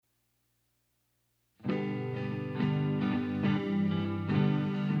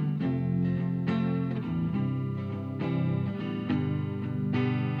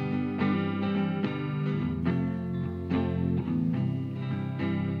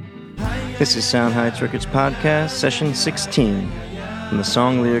This is Sound Heights Records Podcast, Session 16, and the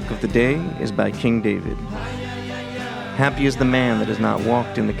song lyric of the day is by King David. Happy is the man that has not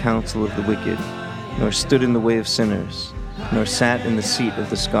walked in the counsel of the wicked, nor stood in the way of sinners, nor sat in the seat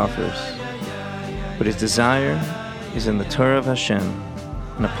of the scoffers. But his desire is in the Torah of Hashem,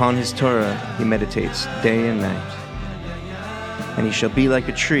 and upon his Torah he meditates day and night. And he shall be like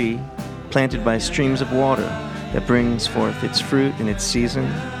a tree planted by streams of water that brings forth its fruit in its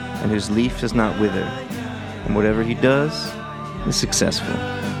season, and whose leaf does not wither, and whatever he does is successful.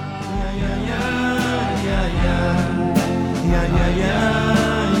 Yes,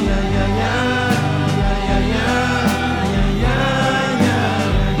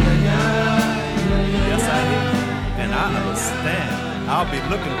 I hear, and I understand. I'll be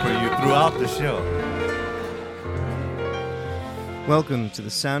looking for you throughout the show. Welcome to the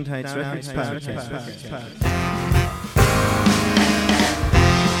Sound Heights Records Podcast.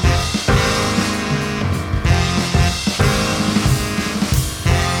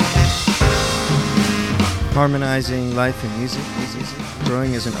 Harmonizing life and music,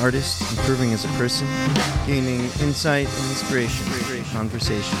 growing as an artist, improving as a person, gaining insight and inspiration,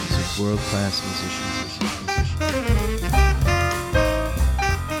 conversations with world-class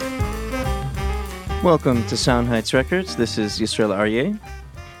musicians. Welcome to Sound Heights Records. This is Ashrei.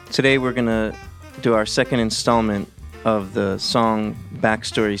 Today we're going to do our second installment of the song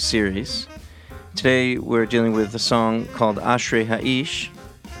Backstory series. Today we're dealing with a song called Ashrei Ha'ish.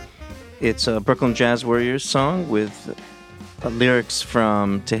 It's a Brooklyn Jazz Warriors song with lyrics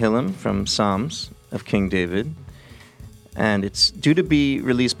from Tehillim, from Psalms of King David. And it's due to be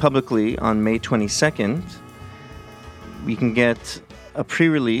released publicly on May 22nd. We can get a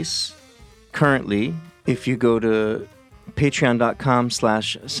pre-release currently if you go to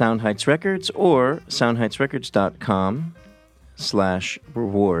patreon.com/SoundHeightsRecords or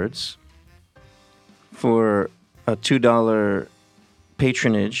soundheightsrecords.com/rewards. For a $2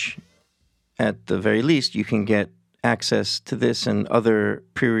 patronage, at the very least, you can get access to this and other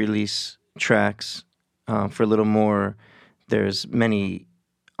pre-release tracks for a little more. There's many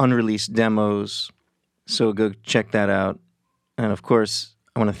unreleased demos, so go check that out. And of course,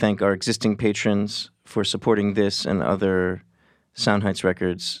 I want to thank our existing patrons for supporting this and other Sound Heights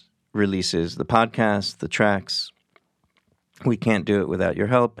Records releases, the podcast, the tracks. We can't do it without your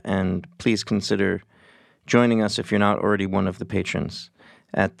help, and please consider joining us if you're not already one of the patrons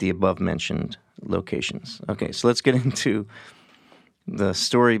at the above-mentioned locations. Okay, so let's get into the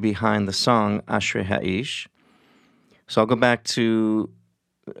story behind the song Ashrei Ha'ish. So I'll go back to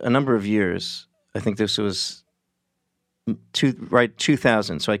a number of years. I think this was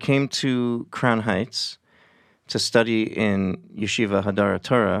 2000. So I came to Crown Heights to study in Yeshiva Hadara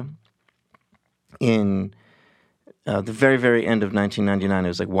Torah in the very, very end of 1999. It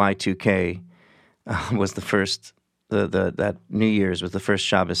was like Y2K was the first. That New Year's was the first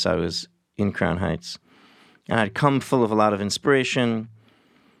Shabbos I was in Crown Heights. And I'd come full of a lot of inspiration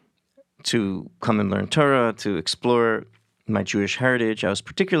to come and learn Torah, to explore my Jewish heritage. I was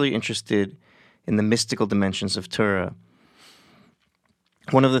particularly interested in the mystical dimensions of Torah.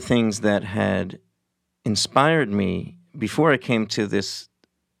 One of the things that had inspired me before I came to this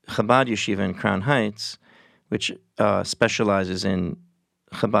Chabad yeshiva in Crown Heights, which specializes in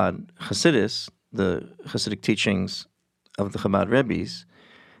Chabad Hasidus, the Hasidic teachings of the Chabad Rebbes,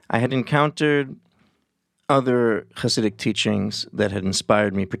 I had encountered other Hasidic teachings that had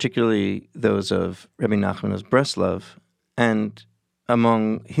inspired me, particularly those of Rabbi Nachman of Breslov. And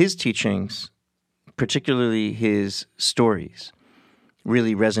among his teachings, particularly his stories,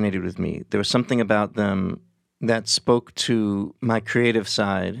 really resonated with me. There was something about them that spoke to my creative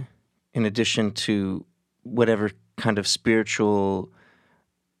side, in addition to whatever kind of spiritual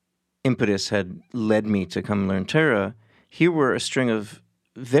impetus had led me to come learn Torah. Here were a string of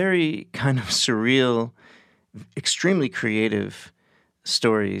very kind of surreal, extremely creative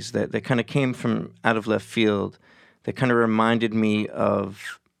stories that kind of came from out of left field, that kind of reminded me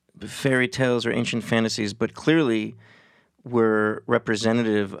of fairy tales or ancient fantasies, but clearly were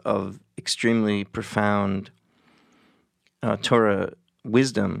representative of extremely profound Torah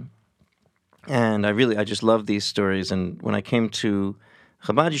wisdom. And I just loved these stories. And when I came to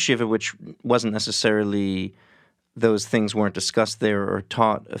Chabad Yeshiva, which wasn't necessarily, those things weren't discussed there or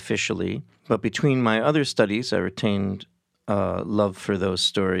taught officially, but between my other studies, I retained love for those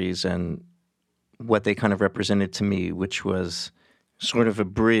stories and what they kind of represented to me, which was sort of a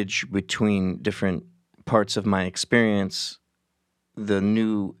bridge between different parts of my experience, the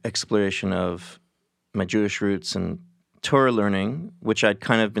new exploration of my Jewish roots and Torah learning, which I'd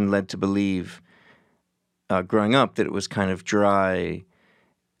kind of been led to believe growing up that it was kind of dry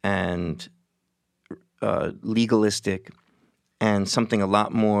and legalistic, and something a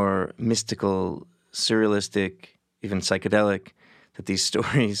lot more mystical, surrealistic, even psychedelic, that these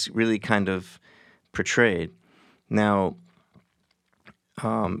stories really kind of portrayed. Now,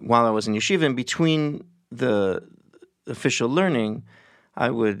 while I was in yeshiva, in between the official learning, I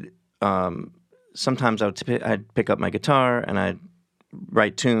would sometimes I'd pick up my guitar and I'd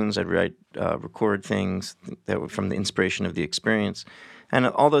write tunes. I'd record things that were from the inspiration of the experience, and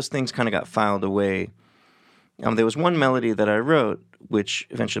all those things kind of got filed away. There was one melody that I wrote, which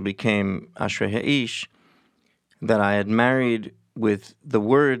eventually became Ashrei Ha'ish, that I had married with the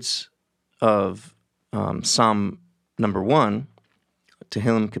words of Psalm number 1,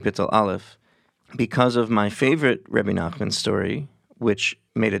 Tehillim Kapitel Aleph, because of my favorite Rebbe Nachman story, which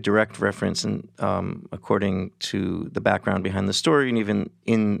made a direct reference, and according to the background behind the story, and even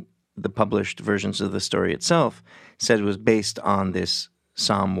in the published versions of the story itself, said it was based on this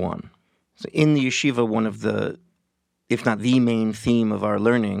Psalm 1. So in the yeshiva, one of the, if not the main theme of our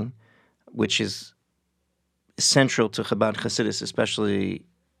learning, which is central to Chabad Chassidus, especially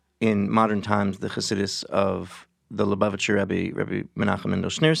in modern times, the Chassidus of the Lubavitcher Rebbe Menachem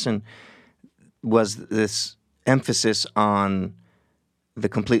Mendel Schneerson, was this emphasis on the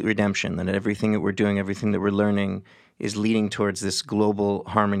complete redemption, that everything that we're doing, everything that we're learning is leading towards this global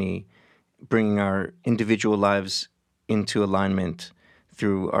harmony, bringing our individual lives into alignment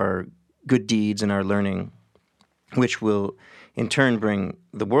through our good deeds and our learning, which will in turn bring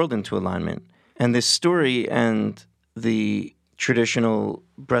the world into alignment. And this story and the traditional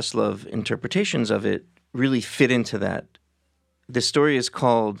Breslov interpretations of it really fit into that. This story is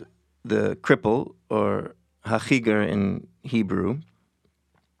called The Cripple, or Hachiger in Hebrew.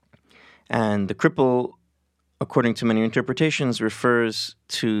 And the cripple, according to many interpretations, refers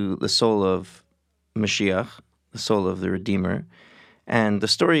to the soul of Mashiach, the soul of the Redeemer. And the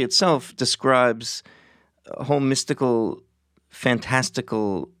story itself describes a whole mystical,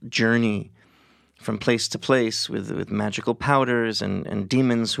 fantastical journey from place to place with magical powders and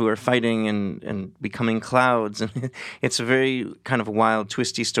demons who are fighting and becoming clouds. And it's a very kind of wild,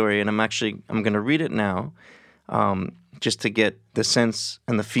 twisty story. And I'm going to read it now, just to get the sense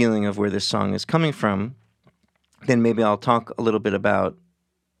and the feeling of where this song is coming from. Then maybe I'll talk a little bit about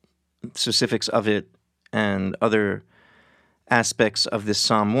specifics of it and other aspects of this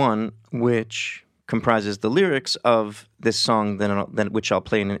Psalm 1, which comprises the lyrics of this song, which I'll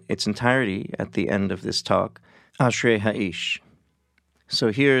play in its entirety at the end of this talk, Ashrei Ha'ish.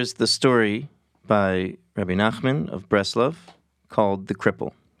 So here's the story by Rabbi Nachman of Breslov called The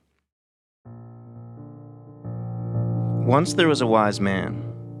Cripple. Once there was a wise man.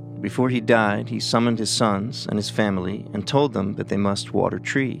 Before he died, he summoned his sons and his family and told them that they must water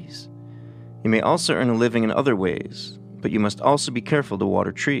trees. You may also earn a living in other ways, but you must also be careful to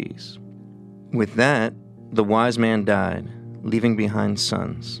water trees. With that, the wise man died, leaving behind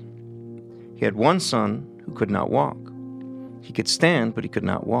sons. He had one son who could not walk. He could stand, but he could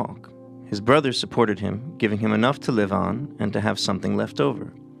not walk. His brothers supported him, giving him enough to live on and to have something left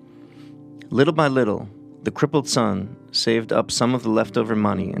over. Little by little, the crippled son saved up some of the leftover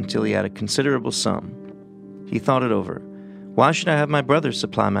money until he had a considerable sum. He thought it over. Why should I have my brothers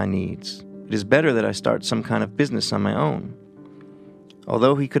supply my needs? It is better that I start some kind of business on my own.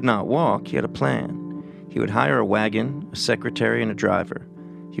 Although he could not walk, he had a plan. He would hire a wagon, a secretary, and a driver.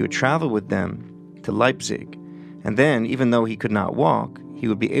 He would travel with them to Leipzig, and then, even though he could not walk, he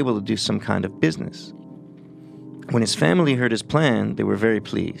would be able to do some kind of business. When his family heard his plan, they were very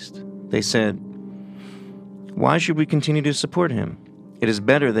pleased. They said, "Why should we continue to support him? It is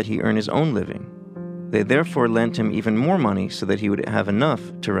better that he earn his own living." They therefore lent him even more money so that he would have enough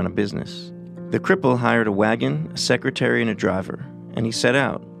to run a business. The cripple hired a wagon, a secretary, and a driver, and he set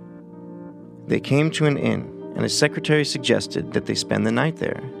out. They came to an inn, and his secretary suggested that they spend the night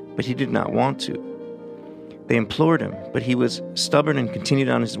there, but he did not want to. They implored him, but he was stubborn and continued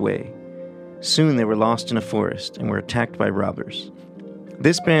on his way. Soon they were lost in a forest and were attacked by robbers.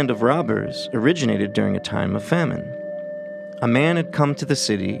 This band of robbers originated during a time of famine. A man had come to the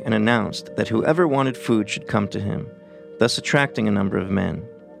city and announced that whoever wanted food should come to him, thus attracting a number of men.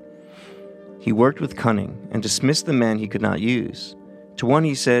 He worked with cunning and dismissed the men he could not use. To one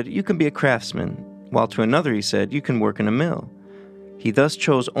he said, "You can be a craftsman," while to another he said, "You can work in a mill." He thus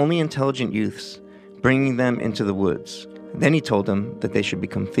chose only intelligent youths, bringing them into the woods. Then he told them that they should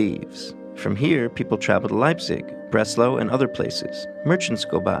become thieves. From here, people travel to Leipzig, Breslau, and other places. Merchants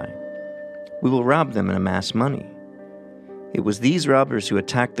go by. We will rob them and amass money. It was these robbers who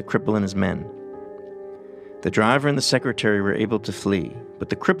attacked the cripple and his men. The driver and the secretary were able to flee, but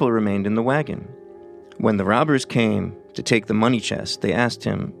the cripple remained in the wagon. When the robbers came, to take the money chest, they asked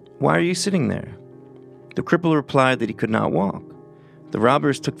him, "Why are you sitting there?" The cripple replied that he could not walk. The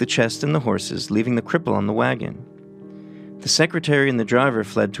robbers took the chest and the horses, leaving the cripple on the wagon. The secretary and the driver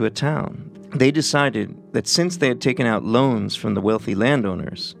fled to a town. They decided that since they had taken out loans from the wealthy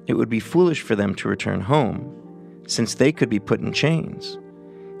landowners, it would be foolish for them to return home, since they could be put in chains.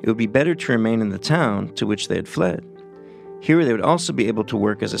 It would be better to remain in the town to which they had fled. Here they would also be able to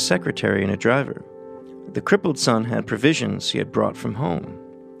work as a secretary and a driver. The crippled son had provisions he had brought from home,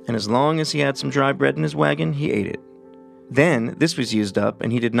 and as long as he had some dry bread in his wagon, he ate it. Then this was used up,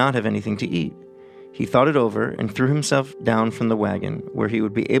 and he did not have anything to eat. He thought it over and threw himself down from the wagon, where he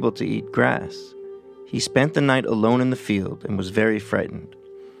would be able to eat grass. He spent the night alone in the field and was very frightened.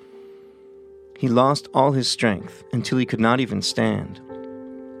 He lost all his strength until he could not even stand.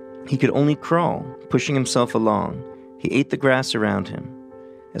 He could only crawl, pushing himself along. He ate the grass around him.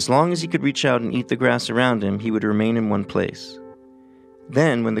 As long as he could reach out and eat the grass around him, he would remain in one place.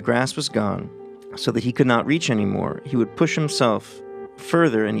 Then, when the grass was gone, so that he could not reach anymore, he would push himself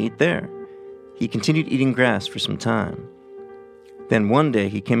further and eat there. He continued eating grass for some time. Then one day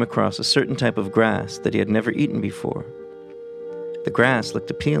he came across a certain type of grass that he had never eaten before. The grass looked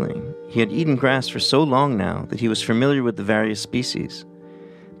appealing. He had eaten grass for so long now that he was familiar with the various species,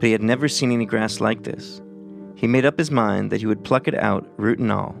 but he had never seen any grass like this. He made up his mind that he would pluck it out, root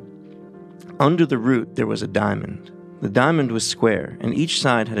and all. Under the root there was a diamond. The diamond was square, and each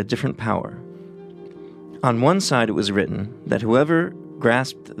side had a different power. On one side it was written that whoever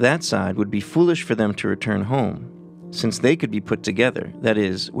grasped that side would be foolish for them to return home, since they could be put together, that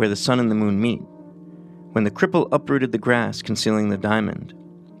is, where the sun and the moon meet. When the cripple uprooted the grass concealing the diamond,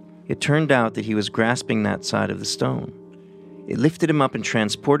 it turned out that he was grasping that side of the stone. It lifted him up and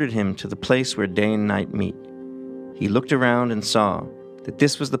transported him to the place where day and night meet. He looked around and saw that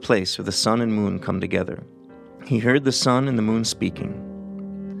this was the place where the sun and moon come together. He heard the sun and the moon speaking.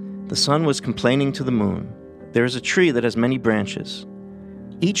 The sun was complaining to the moon, "There is a tree that has many branches,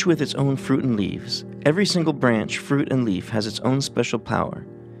 each with its own fruit and leaves. Every single branch, fruit, and leaf has its own special power.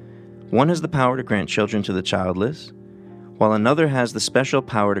 One has the power to grant children to the childless, while another has the special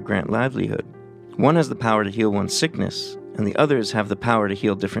power to grant livelihood. One has the power to heal one's sickness, and the others have the power to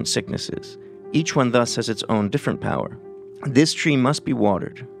heal different sicknesses. Each one thus has its own different power. This tree must be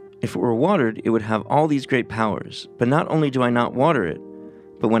watered. If it were watered, it would have all these great powers. But not only do I not water it,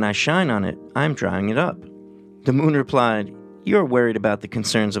 but when I shine on it, I am drying it up." The moon replied, "You are worried about the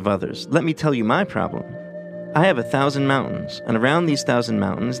concerns of others. Let me tell you my problem. I have 1,000 mountains, and around these 1,000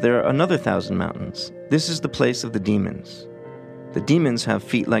 mountains there are another 1,000 mountains. This is the place of the demons. The demons have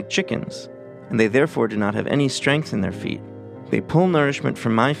feet like chickens, and they therefore do not have any strength in their feet. They pull nourishment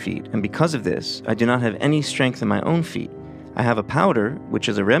from my feet, and because of this, I do not have any strength in my own feet. I have a powder, which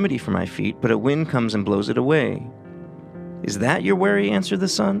is a remedy for my feet, but a wind comes and blows it away." "Is that your worry?" answered the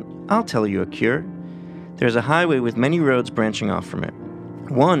sun. "I'll tell you a cure. There is a highway with many roads branching off from it.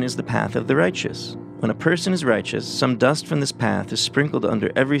 One is the path of the righteous. When a person is righteous, some dust from this path is sprinkled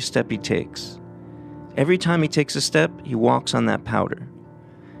under every step he takes. Every time he takes a step, he walks on that powder.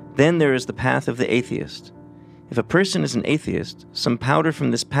 Then there is the path of the atheist. If a person is an atheist, some powder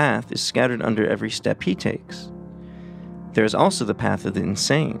from this path is scattered under every step he takes. There is also the path of the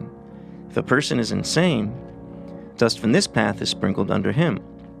insane. If a person is insane, dust from this path is sprinkled under him.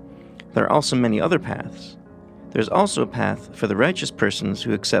 There are also many other paths. There is also a path for the righteous persons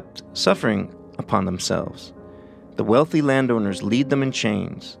who accept suffering upon themselves. The wealthy landowners lead them in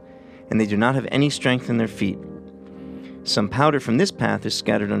chains, and they do not have any strength in their feet. Some powder from this path is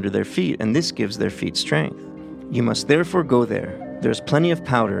scattered under their feet, and this gives their feet strength. You must therefore go there. There is plenty of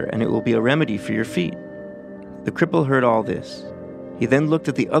powder, and it will be a remedy for your feet." The cripple heard all this. He then looked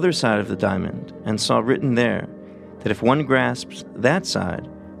at the other side of the diamond and saw written there that if one grasps that side,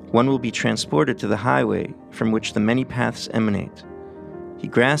 one will be transported to the highway from which the many paths emanate. He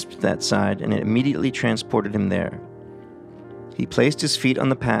grasped that side, and it immediately transported him there. He placed his feet on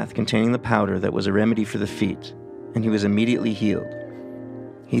the path containing the powder that was a remedy for the feet, and he was immediately healed.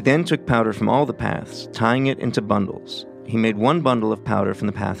 He then took powder from all the paths, tying it into bundles. He made one bundle of powder from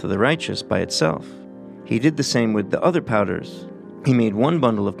the path of the righteous by itself. He did the same with the other powders. He made one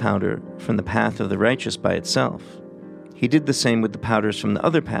bundle of powder from the path of the righteous by itself. He did the same with the powders from the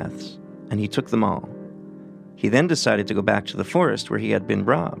other paths, and he took them all. He then decided to go back to the forest where he had been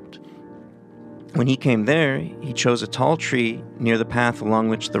robbed. When he came there, he chose a tall tree near the path along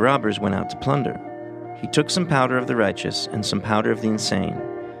which the robbers went out to plunder. He took some powder of the righteous and some powder of the insane,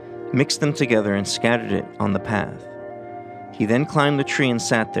 mixed them together and scattered it on the path. He then climbed the tree and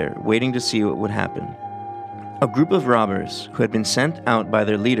sat there, waiting to see what would happen. A group of robbers, who had been sent out by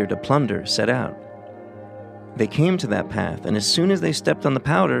their leader to plunder, set out. They came to that path, and as soon as they stepped on the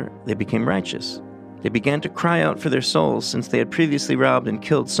powder, they became righteous. They began to cry out for their souls, since they had previously robbed and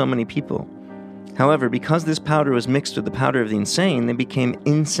killed so many people. However, because this powder was mixed with the powder of the insane, they became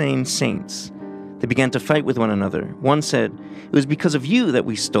insane saints. They began to fight with one another. One said, "It was because of you that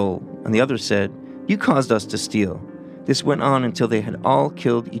we stole," and the other said, "You caused us to steal." This went on until they had all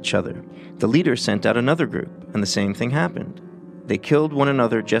killed each other. The leader sent out another group, and the same thing happened. They killed one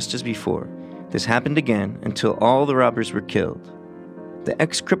another just as before. This happened again until all the robbers were killed. The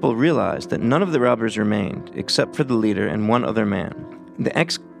ex-cripple realized that none of the robbers remained, except for the leader and one other man. The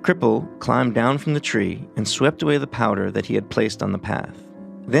ex-cripple climbed down from the tree and swept away the powder that he had placed on the path.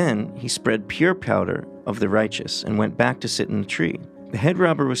 Then he spread pure powder of the righteous and went back to sit in the tree. The head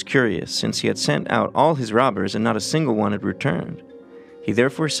robber was curious, since he had sent out all his robbers and not a single one had returned. He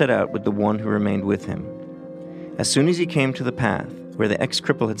therefore set out with the one who remained with him. As soon as he came to the path where the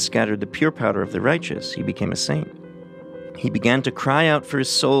ex-cripple had scattered the pure powder of the righteous, he became a saint. He began to cry out for his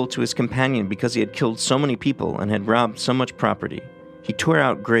soul to his companion because he had killed so many people and had robbed so much property. He tore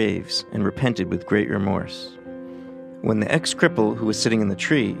out graves and repented with great remorse. When the ex-cripple who was sitting in the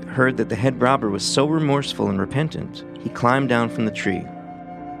tree heard that the head robber was so remorseful and repentant, he climbed down from the tree.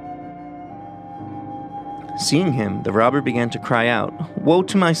 Seeing him, the robber began to cry out, "Woe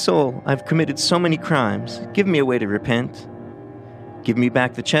to my soul! I've committed so many crimes. Give me a way to repent." "Give me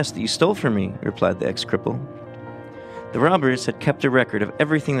back the chest that you stole from me," replied the ex-cripple. The robbers had kept a record of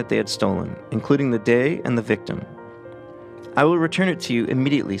everything that they had stolen, including the day and the victim. "I will return it to you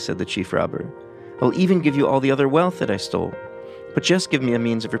immediately," said the chief robber. "I will even give you all the other wealth that I stole, but just give me a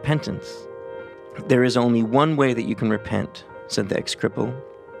means of repentance." "There is only one way that you can repent," said the ex-cripple.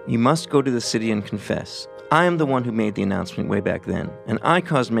 "You must go to the city and confess. I am the one who made the announcement way back then, and I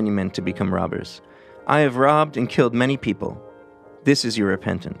caused many men to become robbers. I have robbed and killed many people. This is your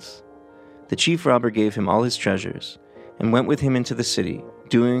repentance." The chief robber gave him all his treasures and went with him into the city,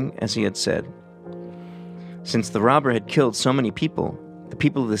 doing as he had said. Since the robber had killed so many people, the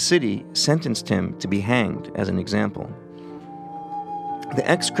people of the city sentenced him to be hanged as an example. The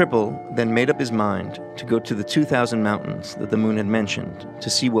ex-cripple then made up his mind to go to the 2,000 mountains that the moon had mentioned to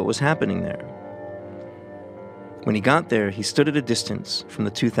see what was happening there. When he got there, he stood at a distance from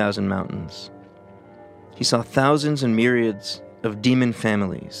the 2,000 mountains. He saw thousands and myriads of demon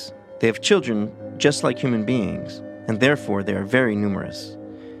families. They have children just like human beings, and therefore they are very numerous.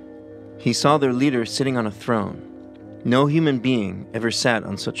 He saw their leader sitting on a throne. No human being ever sat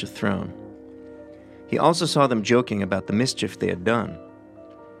on such a throne. He also saw them joking about the mischief they had done.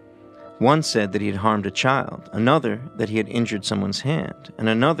 One said that he had harmed a child, another that he had injured someone's hand, and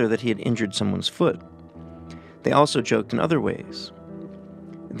another that he had injured someone's foot. They also joked in other ways.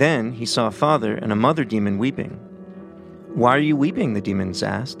 Then he saw a father and a mother demon weeping. "Why are you weeping?" the demons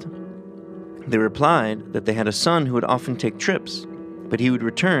asked. They replied that they had a son who would often take trips, but he would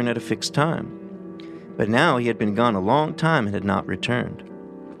return at a fixed time. But now he had been gone a long time and had not returned.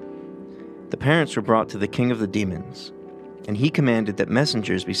 The parents were brought to the king of the demons, and he commanded that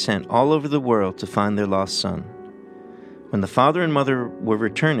messengers be sent all over the world to find their lost son. When the father and mother were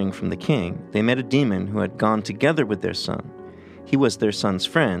returning from the king, they met a demon who had gone together with their son. He was their son's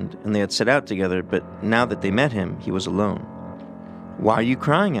friend, and they had set out together, but now that they met him, he was alone. "Why are you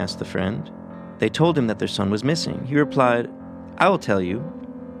crying?" asked the friend. They told him that their son was missing. He replied, "I will tell you.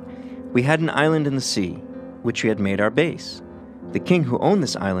 We had an island in the sea, which we had made our base. The king who owned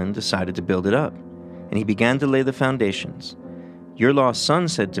this island decided to build it up, and he began to lay the foundations. Your lost son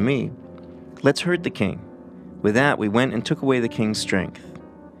said to me, 'Let's hurt the king.' With that, we went and took away the king's strength.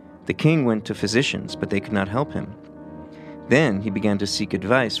 The king went to physicians, but they could not help him. Then he began to seek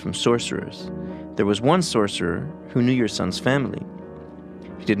advice from sorcerers. There was one sorcerer who knew your son's family.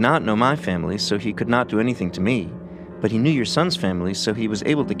 He did not know my family, so he could not do anything to me, but he knew your son's family, so he was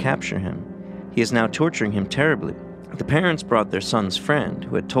able to capture him. He is now torturing him terribly." The parents brought their son's friend,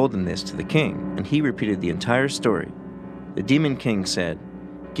 who had told them this, to the king, and he repeated the entire story. The demon king said,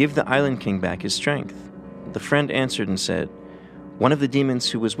 "Give the island king back his strength." The friend answered and said, "One of the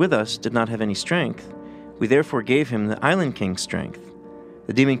demons who was with us did not have any strength. We therefore gave him the island king's strength."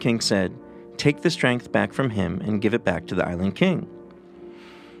 The demon king said, "Take the strength back from him and give it back to the island king."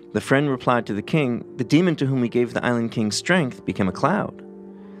 The friend replied to the king, "The demon to whom we gave the island king's strength became a cloud."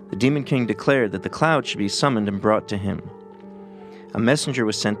 The demon king declared that the cloud should be summoned and brought to him. A messenger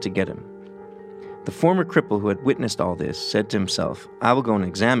was sent to get him. The former cripple who had witnessed all this said to himself, "I will go and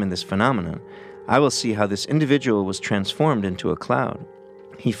examine this phenomenon. I will see how this individual was transformed into a cloud."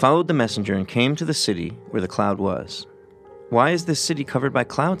 He followed the messenger and came to the city where the cloud was. "Why is this city covered by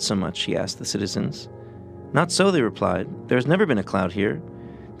clouds so much?" he asked the citizens. "Not so," they replied. "There has never been a cloud here.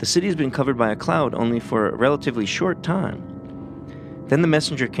 The city has been covered by a cloud only for a relatively short time." Then the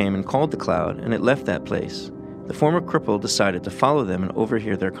messenger came and called the cloud, and it left that place. The former cripple decided to follow them and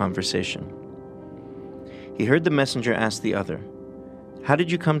overhear their conversation. He heard the messenger ask the other, "How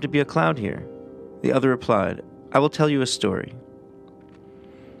did you come to be a cloud here?" The other replied, "I will tell you a story.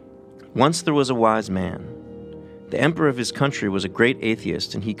 Once there was a wise man. The emperor of his country was a great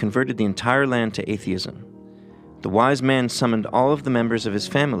atheist, and he converted the entire land to atheism. The wise man summoned all of the members of his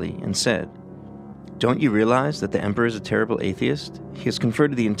family and said, 'Don't you realize that the emperor is a terrible atheist? He has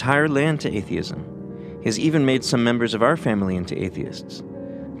converted the entire land to atheism. He has even made some members of our family into atheists.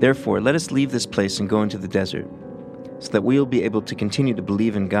 Therefore, let us leave this place and go into the desert, so that we will be able to continue to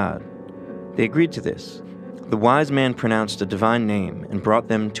believe in God.' They agreed to this. The wise man pronounced a divine name and brought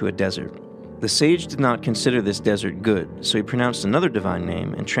them to a desert. The sage did not consider this desert good, so he pronounced another divine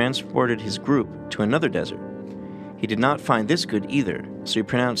name and transported his group to another desert. He did not find this good either, so he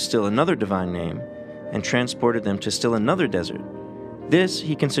pronounced still another divine name and transported them to still another desert. This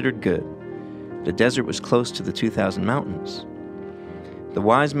he considered good. The desert was close to the 2,000 mountains. The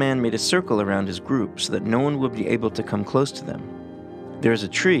wise man made a circle around his group so that no one would be able to come close to them. There is a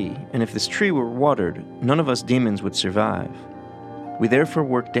tree, and if this tree were watered, none of us demons would survive. We therefore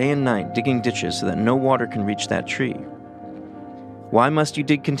work day and night digging ditches so that no water can reach that tree." "Why must you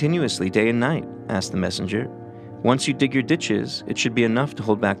dig continuously day and night?" asked the messenger. "Once you dig your ditches, it should be enough to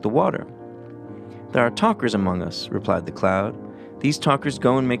hold back the water." "There are talkers among us," replied the cloud. "These talkers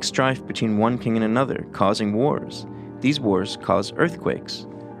go and make strife between one king and another, causing wars. These wars cause earthquakes.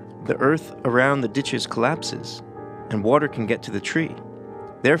 The earth around the ditches collapses, and water can get to the tree.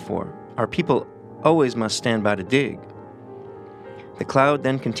 Therefore, our people always must stand by to dig." The cloud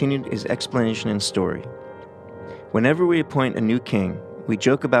then continued his explanation and story. "Whenever we appoint a new king, we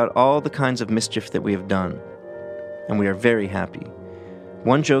joke about all the kinds of mischief that we have done, and we are very happy.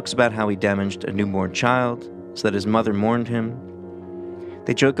 One jokes about how he damaged a newborn child, so that his mother mourned him.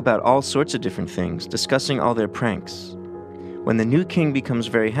 They joke about all sorts of different things, discussing all their pranks. When the new king becomes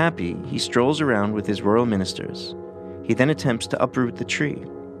very happy, he strolls around with his royal ministers. He then attempts to uproot the tree.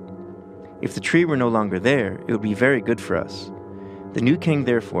 If the tree were no longer there, it would be very good for us. The new king,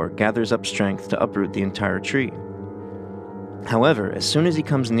 therefore, gathers up strength to uproot the entire tree. However, as soon as he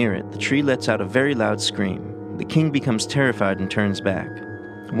comes near it, the tree lets out a very loud scream. The king becomes terrified and turns back.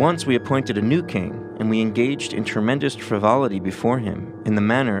 Once we appointed a new king, and we engaged in tremendous frivolity before him, in the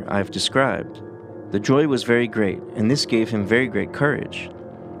manner I have described. The joy was very great, and this gave him very great courage.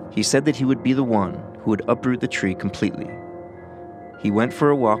 He said that he would be the one who would uproot the tree completely. He went for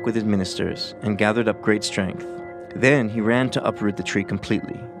a walk with his ministers and gathered up great strength. Then he ran to uproot the tree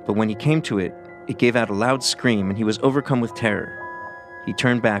completely, but when he came to it, it gave out a loud scream and he was overcome with terror. He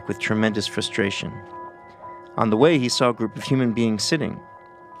turned back with tremendous frustration. On the way, he saw a group of human beings sitting.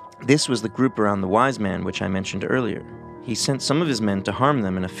 This was the group around the wise man which I mentioned earlier. He sent some of his men to harm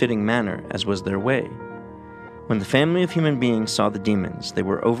them in a fitting manner, as was their way. When the family of human beings saw the demons, they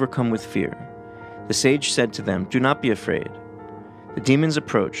were overcome with fear. The sage said to them, "Do not be afraid." The demons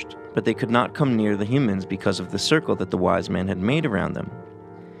approached, but they could not come near the humans because of the circle that the wise man had made around them.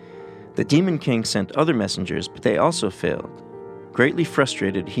 The demon king sent other messengers, but they also failed. Greatly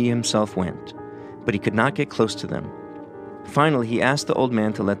frustrated, he himself went, but he could not get close to them. Finally, he asked the old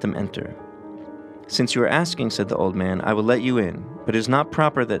man to let them enter. "Since you are asking," said the old man, "I will let you in, but it is not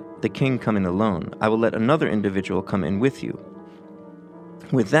proper that the king come in alone. I will let another individual come in with you."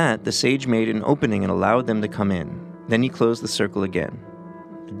 With that, the sage made an opening and allowed them to come in. Then he closed the circle again.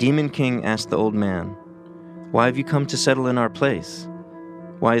 The demon king asked the old man, "Why have you come to settle in our place?"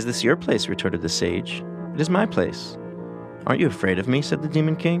 "Why is this your place?" retorted the sage. "It is my place." "Aren't you afraid of me?" said the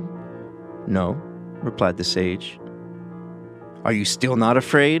demon king. "No," replied the sage. "Are you still not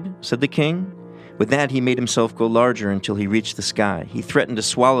afraid?" said the king. With that, he made himself go larger until he reached the sky. He threatened to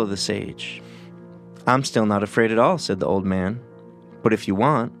swallow the sage. "I'm still not afraid at all," said the old man. "But if you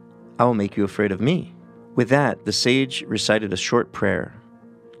want, I will make you afraid of me." With that, the sage recited a short prayer.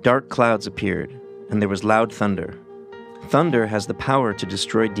 Dark clouds appeared, and there was loud thunder. Thunder has the power to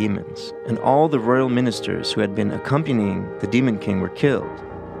destroy demons, and all the royal ministers who had been accompanying the demon king were killed.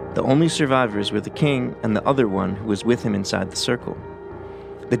 The only survivors were the king and the other one who was with him inside the circle.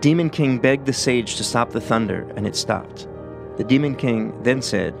 The demon king begged the sage to stop the thunder, and it stopped. The demon king then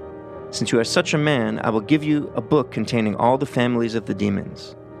said, "Since you are such a man, I will give you a book containing all the families of the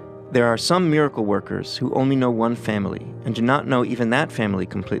demons. There are some miracle workers who only know one family, and do not know even that family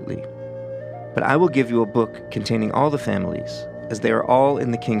completely. But I will give you a book containing all the families, as they are all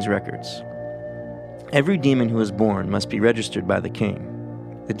in the king's records. Every demon who is born must be registered by the king."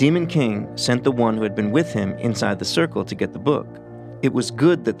 The demon king sent the one who had been with him inside the circle to get the book. It was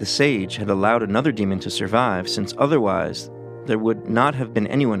good that the sage had allowed another demon to survive, since otherwise there would not have been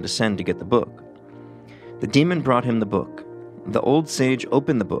anyone to send to get the book. The demon brought him the book. The old sage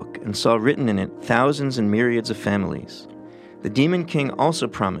opened the book and saw written in it thousands and myriads of families. The demon king also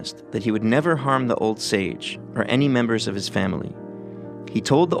promised that he would never harm the old sage or any members of his family. He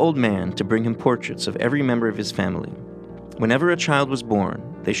told the old man to bring him portraits of every member of his family. Whenever a child was born,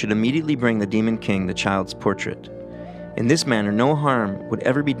 they should immediately bring the demon king the child's portrait. In this manner, no harm would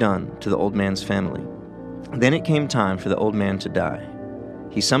ever be done to the old man's family. Then it came time for the old man to die.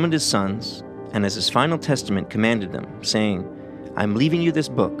 He summoned his sons, and as his final testament commanded them, saying, "I am leaving you this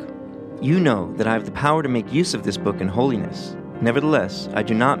book. You know that I have the power to make use of this book in holiness. Nevertheless, I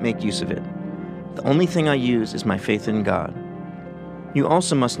do not make use of it. The only thing I use is my faith in God. You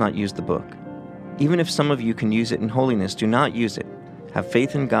also must not use the book. Even if some of you can use it in holiness, do not use it. Have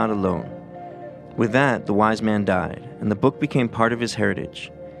faith in God alone." With that, the wise man died, and the book became part of his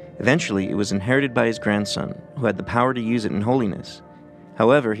heritage. Eventually, it was inherited by his grandson, who had the power to use it in holiness.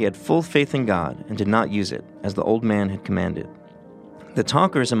 However, he had full faith in God and did not use it, as the old man had commanded. The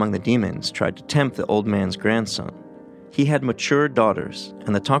talkers among the demons tried to tempt the old man's grandson. He had mature daughters,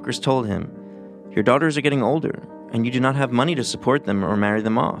 and the talkers told him, "Your daughters are getting older, and you do not have money to support them or marry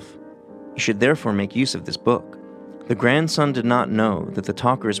them off. You should therefore make use of this book." The grandson did not know that the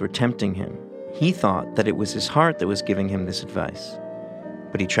talkers were tempting him. He thought that it was his heart that was giving him this advice.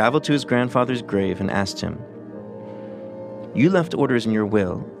 But he traveled to his grandfather's grave and asked him, "You left orders in your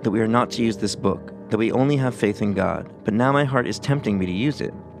will that we are not to use this book, that we only have faith in God, but now my heart is tempting me to use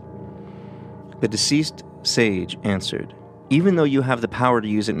it." The deceased sage answered, "Even though you have the power to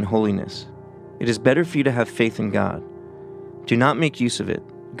use it in holiness, it is better for you to have faith in God. Do not make use of it.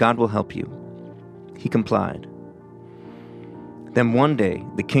 God will help you." He complied. Then one day,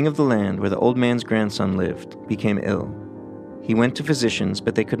 the king of the land where the old man's grandson lived became ill. He went to physicians,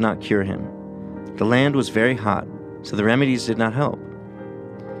 but they could not cure him. The land was very hot, so the remedies did not help.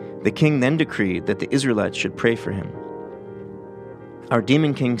 The king then decreed that the Israelites should pray for him. Our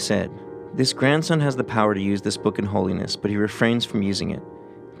demon king said, "This grandson has the power to use this book in holiness, but he refrains from using it.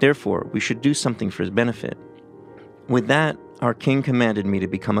 Therefore, we should do something for his benefit." With that, our king commanded me to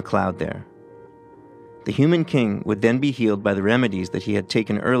become a cloud there. The human king would then be healed by the remedies that he had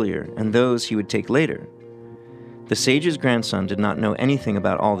taken earlier and those he would take later. The sage's grandson did not know anything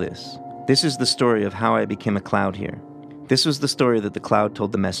about all this. This is the story of how I became a cloud here. This was the story that the cloud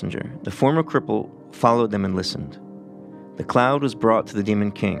told the messenger. The former cripple followed them and listened. The cloud was brought to the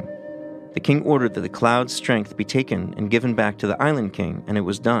demon king. The king ordered that the cloud's strength be taken and given back to the island king, and it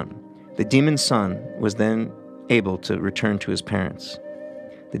was done. The demon's son was then able to return to his parents.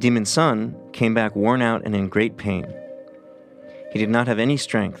 The demon's son came back worn out and in great pain. He did not have any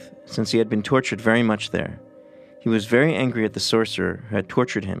strength, since he had been tortured very much there. He was very angry at the sorcerer who had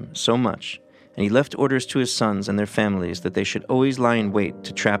tortured him so much, and he left orders to his sons and their families that they should always lie in wait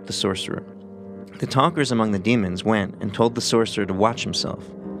to trap the sorcerer. The talkers among the demons went and told the sorcerer to watch himself,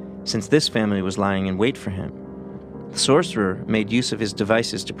 since this family was lying in wait for him. The sorcerer made use of his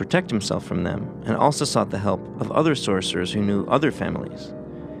devices to protect himself from them, and also sought the help of other sorcerers who knew other families.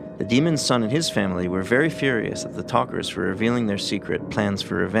 The demon's son and his family were very furious at the talkers for revealing their secret plans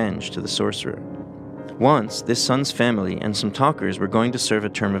for revenge to the sorcerer. Once, this son's family and some talkers were going to serve a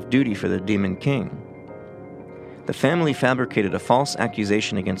term of duty for the demon king. The family fabricated a false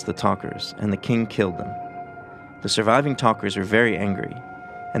accusation against the talkers, and the king killed them. The surviving talkers were very angry,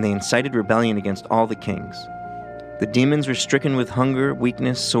 and they incited rebellion against all the kings. The demons were stricken with hunger,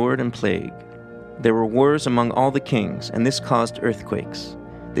 weakness, sword, and plague. There were wars among all the kings, and this caused earthquakes.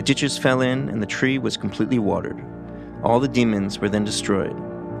 The ditches fell in, and the tree was completely watered. All the demons were then destroyed,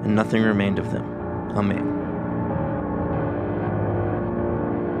 and nothing remained of them. Amen.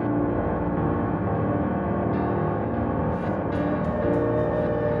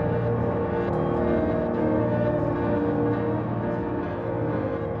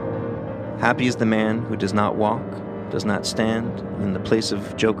 Happy is the man who does not walk, does not stand, and in the place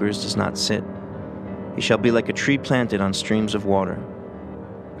of jokers does not sit. He shall be like a tree planted on streams of water.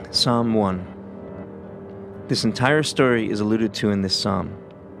 Psalm 1. This entire story is alluded to in this psalm.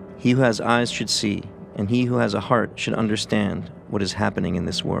 He who has eyes should see, and he who has a heart should understand what is happening in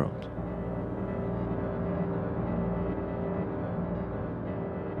this world.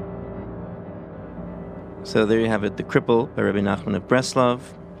 So there you have it, The Cripple by Rabbi Nachman of Breslov.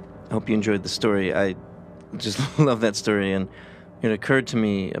 I hope you enjoyed the story. I just love that story, and it occurred to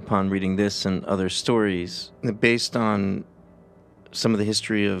me upon reading this and other stories that based on some of the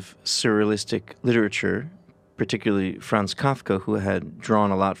history of surrealistic literature, particularly Franz Kafka, who had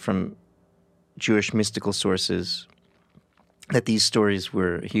drawn a lot from Jewish mystical sources that these stories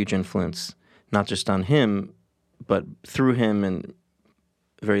were a huge influence, not just on him, but through him and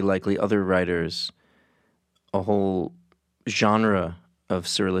very likely other writers, a whole genre of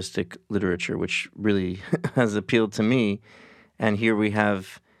surrealistic literature, which really has appealed to me. And here we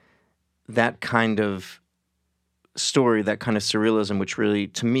have that kind of story, that kind of surrealism, which really,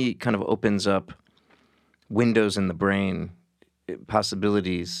 to me, kind of opens up windows in the brain,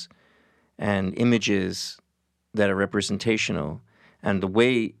 possibilities, and images that are representational. And the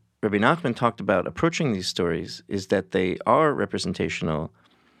way Rabbi Nachman talked about approaching these stories is that they are representational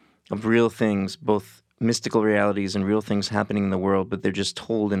of real things, both mystical realities and real things happening in the world, but they're just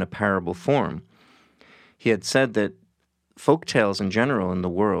told in a parable form. He had said that folk tales in general in the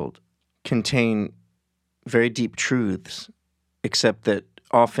world contain very deep truths, except that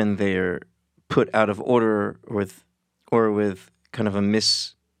often they're put out of order or with kind of a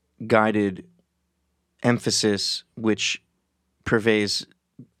misguided emphasis which purveys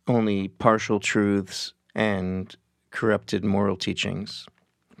only partial truths and corrupted moral teachings.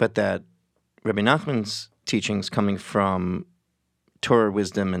 But that Rabbi Nachman's teachings coming from Torah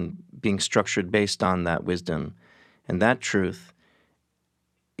wisdom and being structured based on that wisdom and that truth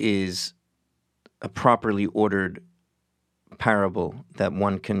is a properly ordered parable that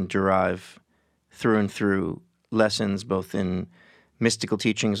one can derive through and through lessons both in mystical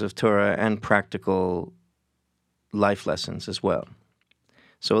teachings of Torah and practical life lessons as well.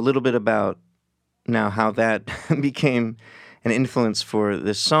 So a little bit about now how that became an influence for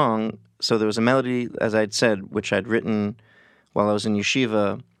this song. So there was a melody, as I'd said, which I'd written while I was in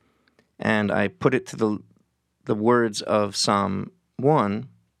yeshiva, and I put it to the words of Psalm 1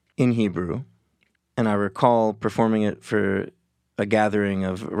 in Hebrew. And I recall performing it for a gathering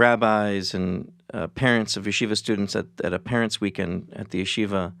of rabbis and parents of yeshiva students at a parents' weekend at the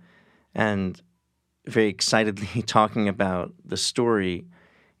yeshiva, and very excitedly talking about the story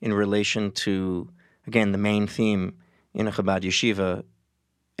in relation to, again, the main theme in a Chabad yeshiva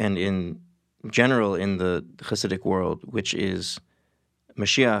and in general in the Hasidic world, which is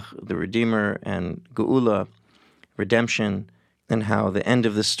Mashiach, the Redeemer, and Geula, redemption, and how the end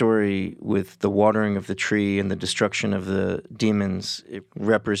of the story with the watering of the tree and the destruction of the demons, it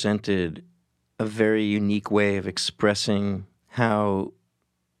represented a very unique way of expressing how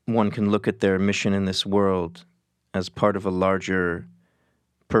one can look at their mission in this world as part of a larger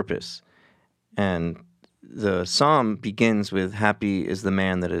purpose. And the psalm begins with, "Happy is the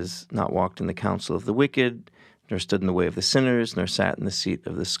man that has not walked in the counsel of the wicked, nor stood in the way of the sinners, nor sat in the seat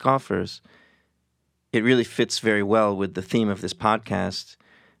of the scoffers." It really fits very well with the theme of this podcast,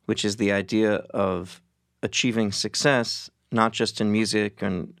 which is the idea of achieving success, not just in music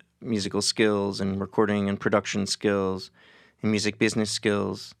and musical skills and recording and production skills and music business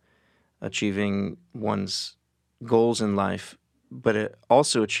skills, achieving one's goals in life, but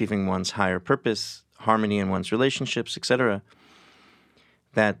also achieving one's higher purpose, harmony in one's relationships, etc.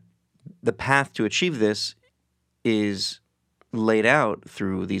 That the path to achieve this is laid out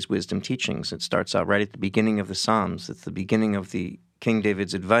through these wisdom teachings. It starts out right at the beginning of the Psalms. It's the beginning of the King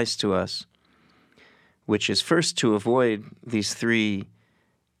David's advice to us, which is first to avoid these three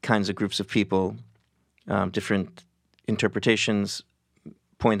kinds of groups of people. Different interpretations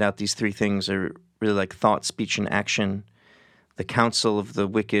point out these three things are really like thought, speech, and action. The counsel of the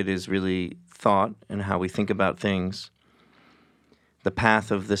wicked is really thought and how we think about things. The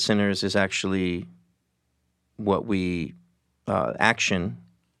path of the sinners is actually what we action,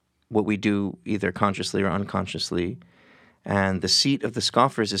 what we do either consciously or unconsciously. And the seat of the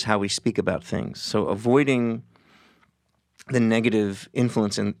scoffers is how we speak about things. So avoiding the negative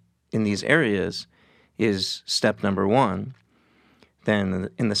influence in these areas is step number one. Then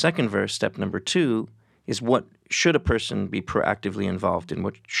in the second verse, step number two is what should a person be proactively involved in?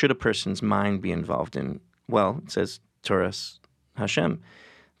 What should a person's mind be involved in? Well, it says Torah's Hashem,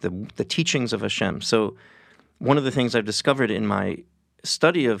 the teachings of Hashem. So one of the things I've discovered in my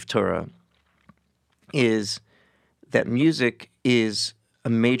study of Torah is that music is a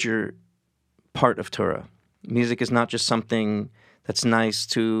major part of Torah. Music is not just something that's nice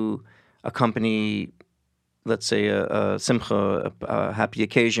to accompany, let's say, a simcha, a happy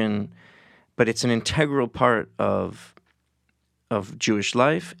occasion, but it's an integral part of Jewish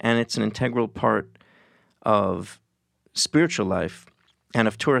life, and it's an integral part of spiritual life and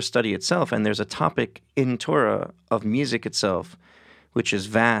of Torah study itself. And there's a topic in Torah of music itself, which is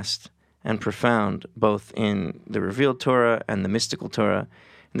vast and profound, both in the revealed Torah and the mystical Torah.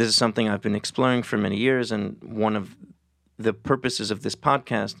 And this is something I've been exploring for many years, and one of the purposes of this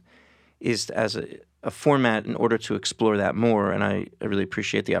podcast is as a format in order to explore that more, and I really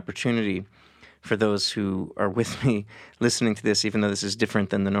appreciate the opportunity for those who are with me listening to this, even though this is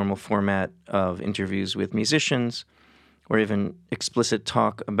different than the normal format of interviews with musicians or even explicit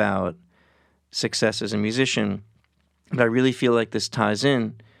talk about success as a musician. But I really feel like this ties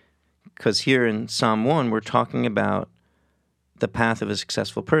in because here in Psalm 1, we're talking about the path of a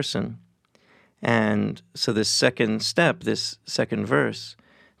successful person. And so this second step, this second verse,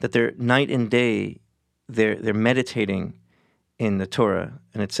 that they're night and day, they're meditating in the Torah.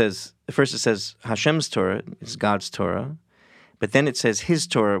 And it says, first it says Hashem's Torah, it's God's Torah. But then it says His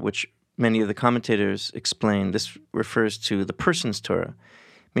Torah, which many of the commentators explain, this refers to the person's Torah.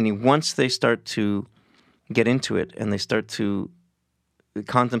 Meaning once they start to get into it and they start to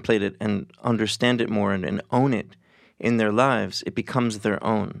contemplate it and understand it more and own it in their lives, it becomes their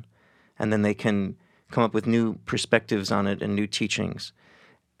own. And then they can come up with new perspectives on it and new teachings.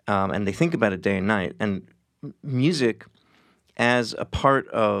 And they think about it day and night. And music, as a part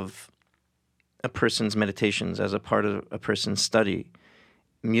of a person's meditations, as a part of a person's study,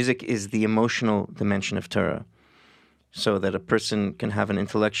 music is the emotional dimension of Torah. So that a person can have an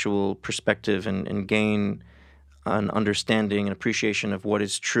intellectual perspective and gain an understanding and appreciation of what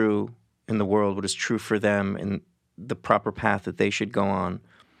is true in the world, what is true for them, and the proper path that they should go on,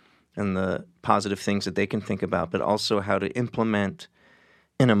 and the positive things that they can think about, but also how to implement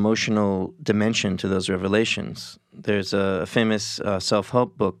an emotional dimension to those revelations. There's a famous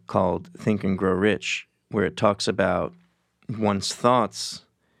self-help book called Think and Grow Rich, where it talks about one's thoughts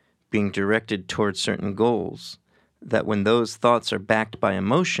being directed towards certain goals, that when those thoughts are backed by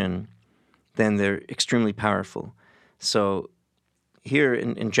emotion, then they're extremely powerful. So here,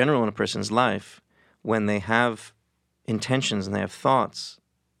 in general, in a person's life, when they have intentions and they have thoughts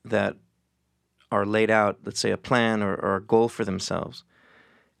that are laid out, let's say a plan or a goal for themselves,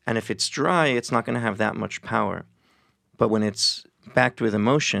 and if it's dry, it's not going to have that much power. But when it's backed with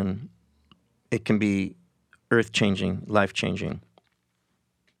emotion, it can be earth-changing, life-changing.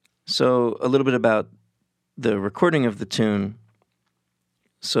 So a little bit about the recording of the tune.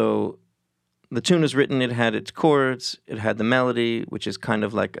 So the tune was written, it had its chords, it had the melody, which is kind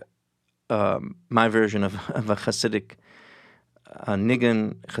of like my version of a Hasidic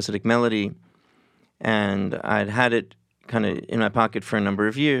nigun, Hasidic melody. And I'd had it kind of in my pocket for a number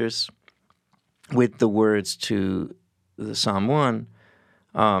of years with the words to the Psalm 1.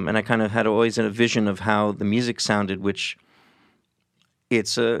 And I kind of had always a vision of how the music sounded, which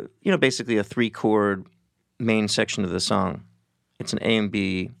it's basically a 3-chord main section of the song. It's an A and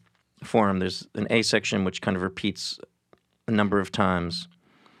B form. There's an A section which kind of repeats a number of times,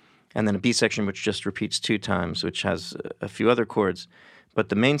 and then a B section which just repeats 2 times, which has a few other chords. But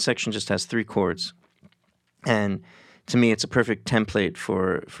the main section just has 3 chords. And to me, it's a perfect template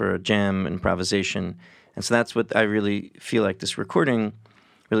for a jam improvisation. And so that's what I really feel like this recording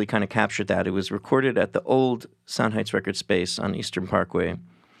really kind of captured that. It was recorded at the old Sound Heights Record Space on Eastern Parkway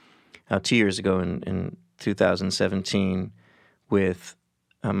 2 years ago in 2017 with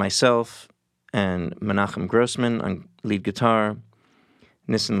myself and Menachem Grossman on lead guitar,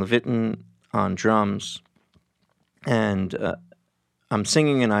 Nissen Levitin on drums, and I'm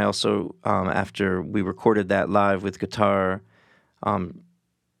singing, and I also, after we recorded that live with guitar,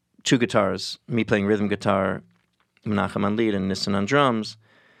 2 guitars, me playing rhythm guitar, Menachem on lead, and Nissen on drums,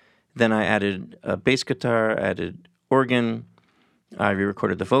 then I added a bass guitar, added organ, I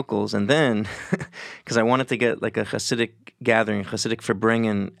re-recorded the vocals, and then, because I wanted to get like a Hasidic gathering, Hasidic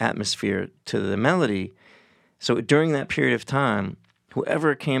Verbringen atmosphere to the melody, so during that period of time,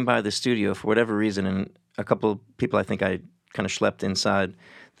 whoever came by the studio for whatever reason, and a couple of people I think I kind of schlepped inside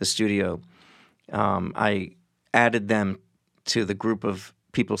the studio, I added them to the group of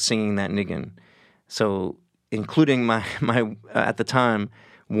people singing that nigun. So including my at the time,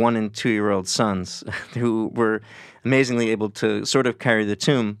 1 and 2-year-old sons who were amazingly able to sort of carry the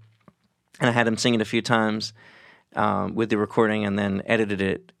tune. And I had them sing it a few times with the recording and then edited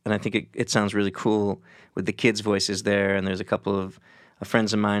it. And I think it sounds really cool with the kids' voices there. And there's a couple of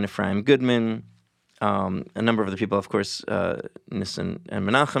friends of mine, Ephraim Goodman, a number of other people, of course, Nissen and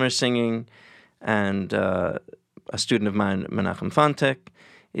Menachem are singing. And a student of mine, Menachem Fontek,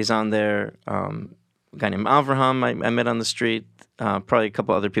 is on there. A guy named Avraham I met on the street. Probably a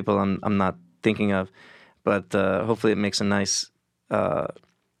couple other people I'm not thinking of, but hopefully it makes a nice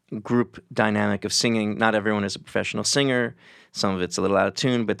group dynamic of singing. Not everyone is a professional singer. Some of it's a little out of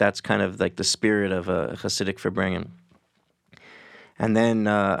tune, but that's kind of like the spirit of a Hasidic Verbringen. And then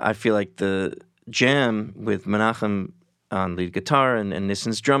I feel like the jam with Menachem on lead guitar and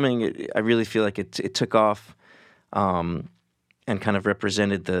Nissen's drumming, I really feel like it took off and kind of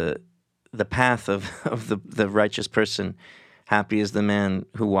represented the path of the righteous person, happy is the man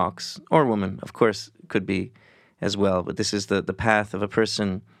who walks, or woman, of course, could be as well. But this is the path of a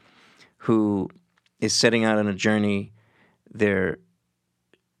person who is setting out on a journey. They're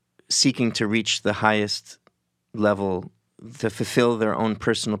seeking to reach the highest level, to fulfill their own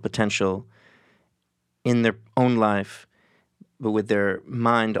personal potential in their own life, but with their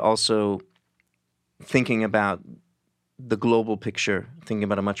mind also thinking about the global picture, thinking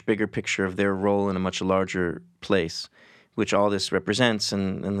about a much bigger picture of their role in a much larger place, which all this represents,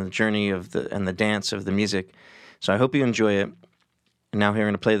 and the journey of the dance of the music. So I hope you enjoy it. And now here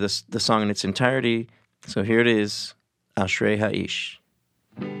I'm going to play the song in its entirety. So here it is, Ashrei Ha'ish.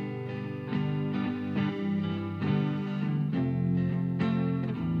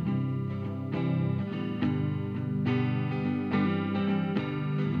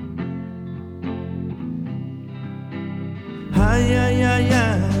 Ya ya ya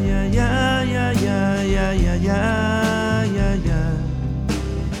ya ya ya ya ya ya ya ya ya.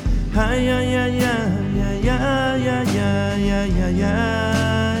 Ha ya ya ya ya ya ya ya ya ya ya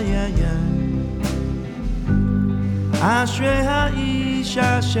ya ya. Ashrei ha'ish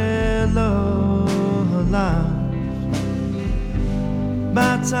asher lo halach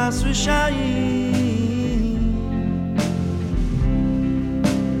b'atzas rishayim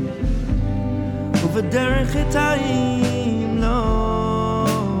uv'derech chitayim lo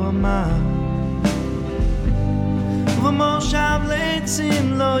amar v'moshav leitzim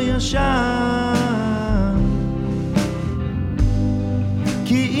lo yashav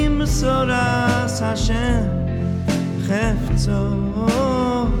ki im besoras Hashem chefetzo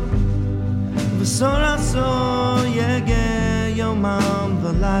v'soraso yege yomam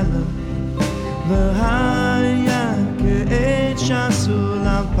v'layla v'haya ke'et shasul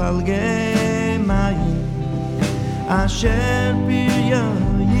al palgei mayim asher pirya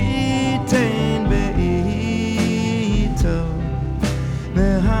yitain be'ito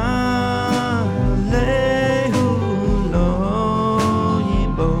v'halehu lo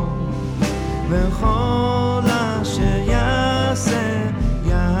yibo v'chol asher yaseh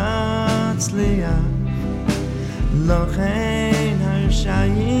yatzliach lochein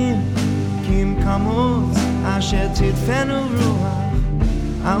harshayim kim kamot asher tidfenu ruach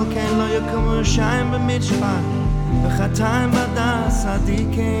al ken lo yakumu shayim b'mishpat v'chatayim b'das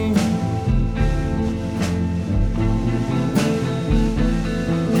tzadikim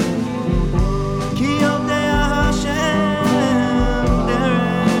ki yodea Hashem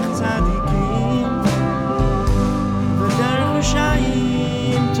derech tzadikim v'derech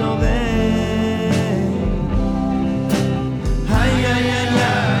rishayim tovei hayya ya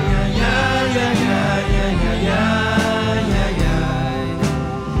ya ya ya ya ya ya ya ya ya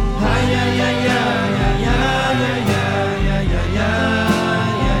hayya ya ya ya ya ya ya ya ya ya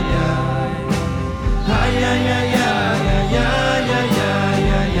ya ya hayya ya ya ya ya ya ya ya ya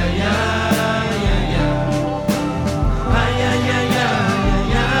ya ya ya hayya ya ya ya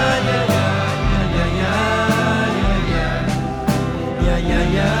ya ya ya ya ya ya ya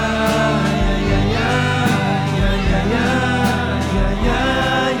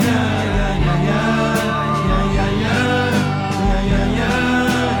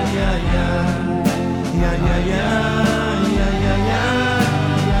ya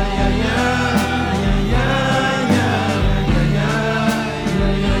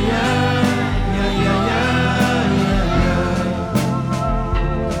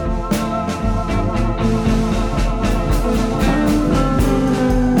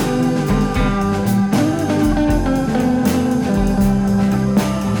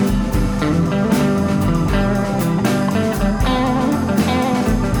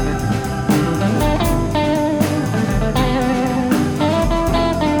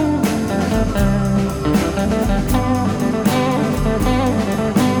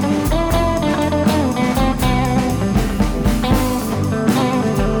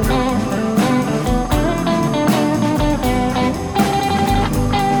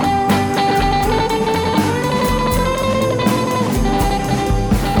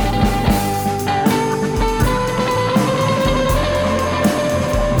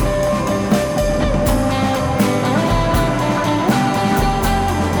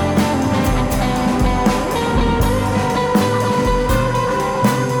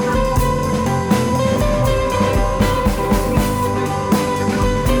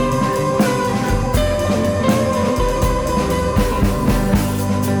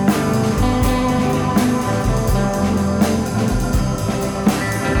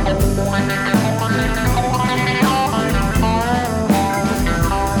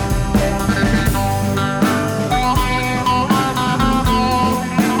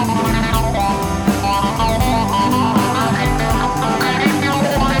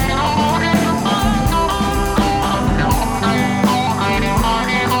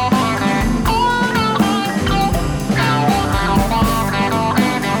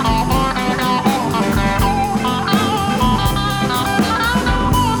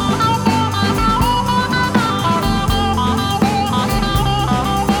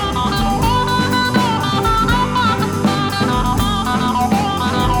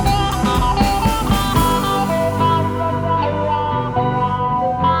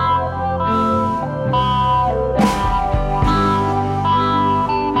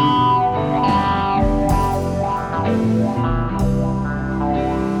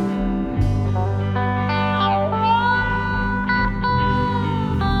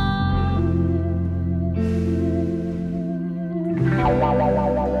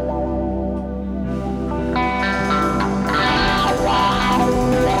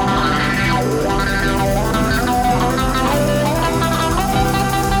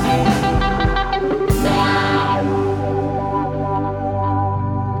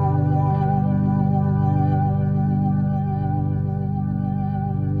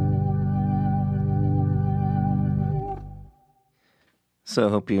So I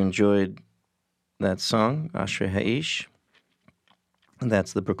hope you enjoyed that song, Ashrei Ha'ish.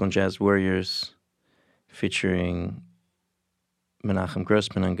 That's the Brooklyn Jazz Warriors featuring Menachem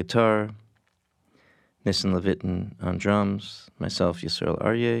Grossman on guitar, Nissen Levitin on drums, myself, Yisrael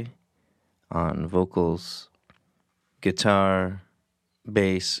Aryeh, on vocals, guitar,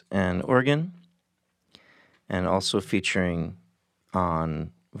 bass, and organ, and also featuring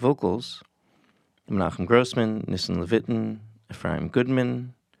on vocals Menachem Grossman, Nissen Levitin, Ephraim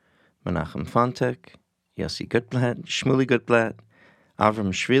Goodman, Menachem Fontek, Yossi Gutblatt, Shmuley Gutblatt,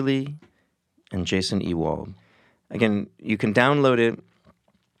 Avram Shvili, and Jason Ewald. Again, you can download it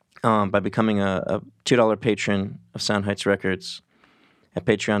by becoming a $2 patron of Sound Heights Records at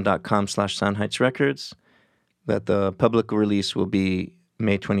patreon.com/Sound Heights Records. That the public release will be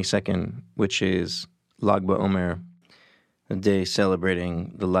May 22nd, which is Lag BaOmer, a day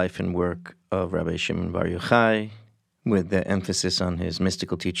celebrating the life and work of Rabbi Shimon Bar Yochai, with the emphasis on his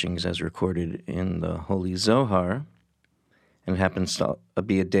mystical teachings as recorded in the Holy Zohar. And it happens to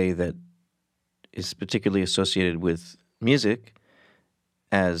be a day that is particularly associated with music,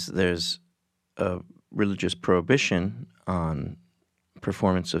 as there's a religious prohibition on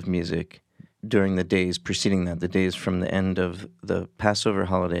performance of music during the days preceding that, the days from the end of the Passover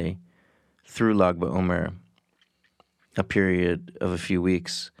holiday through Lag BaOmer, a period of a few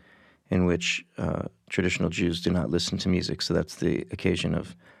weeks in which traditional Jews do not listen to music. So that's the occasion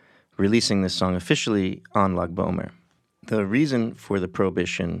of releasing this song officially on Lag BaOmer. The reason for the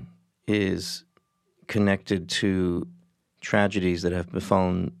prohibition is connected to tragedies that have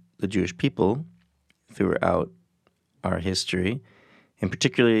befallen the Jewish people throughout our history, and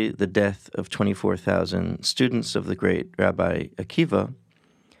particularly the death of 24,000 students of the great Rabbi Akiva,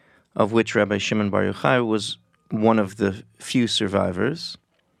 of which Rabbi Shimon Bar Yochai was one of the few survivors.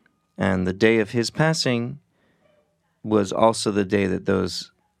 And the day of his passing was also the day that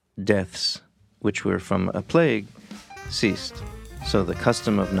those deaths, which were from a plague, ceased. So the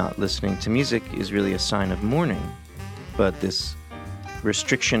custom of not listening to music is really a sign of mourning. But this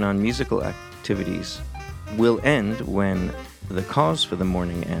restriction on musical activities will end when the cause for the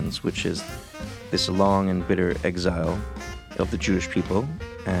mourning ends, which is this long and bitter exile of the Jewish people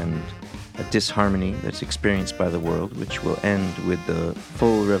and a disharmony that's experienced by the world, which will end with the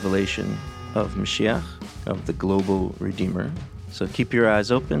full revelation of Mashiach, of the global Redeemer. So keep your eyes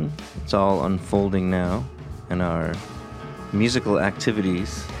open. It's all unfolding now, and our musical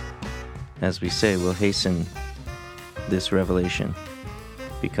activities, as we say, will hasten this revelation.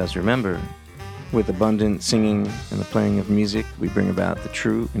 Because remember, with abundant singing and the playing of music, we bring about the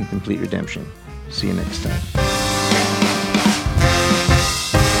true and complete redemption. See you next time.